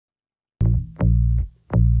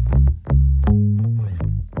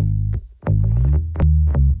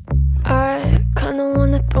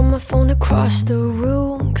telephone across the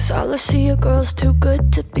room, 'cause all I see are girls too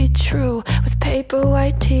good to be true, with paper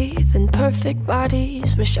white teeth and perfect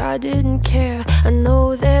bodies. Wish I didn't care. I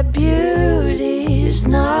know their beauty's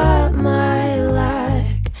not my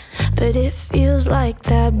lack, but it feels like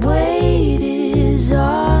that weight is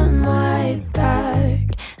on my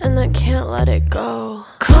back, and I can't let it go.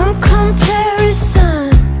 Comparison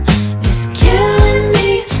is killing me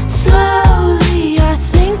slowly. I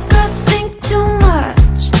think too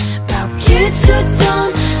much about kids who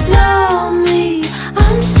don't know me.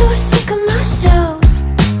 I'm so sick of myself.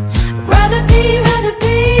 Rather be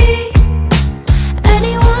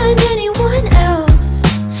anyone else.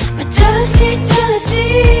 But jealousy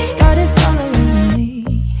started following me.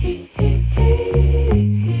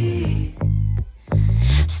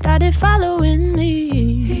 Started following me.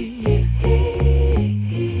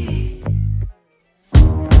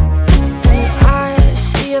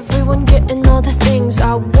 Everyone getting all the things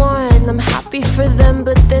I want. I'm happy for them,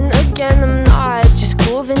 but then again I'm not. Just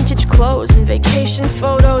cool vintage clothes and vacation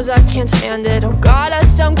photos, I can't stand it. Oh God, I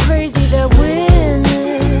sound crazy. Their win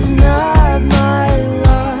is not my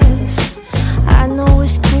loss. I know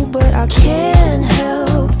it's true, but I can't help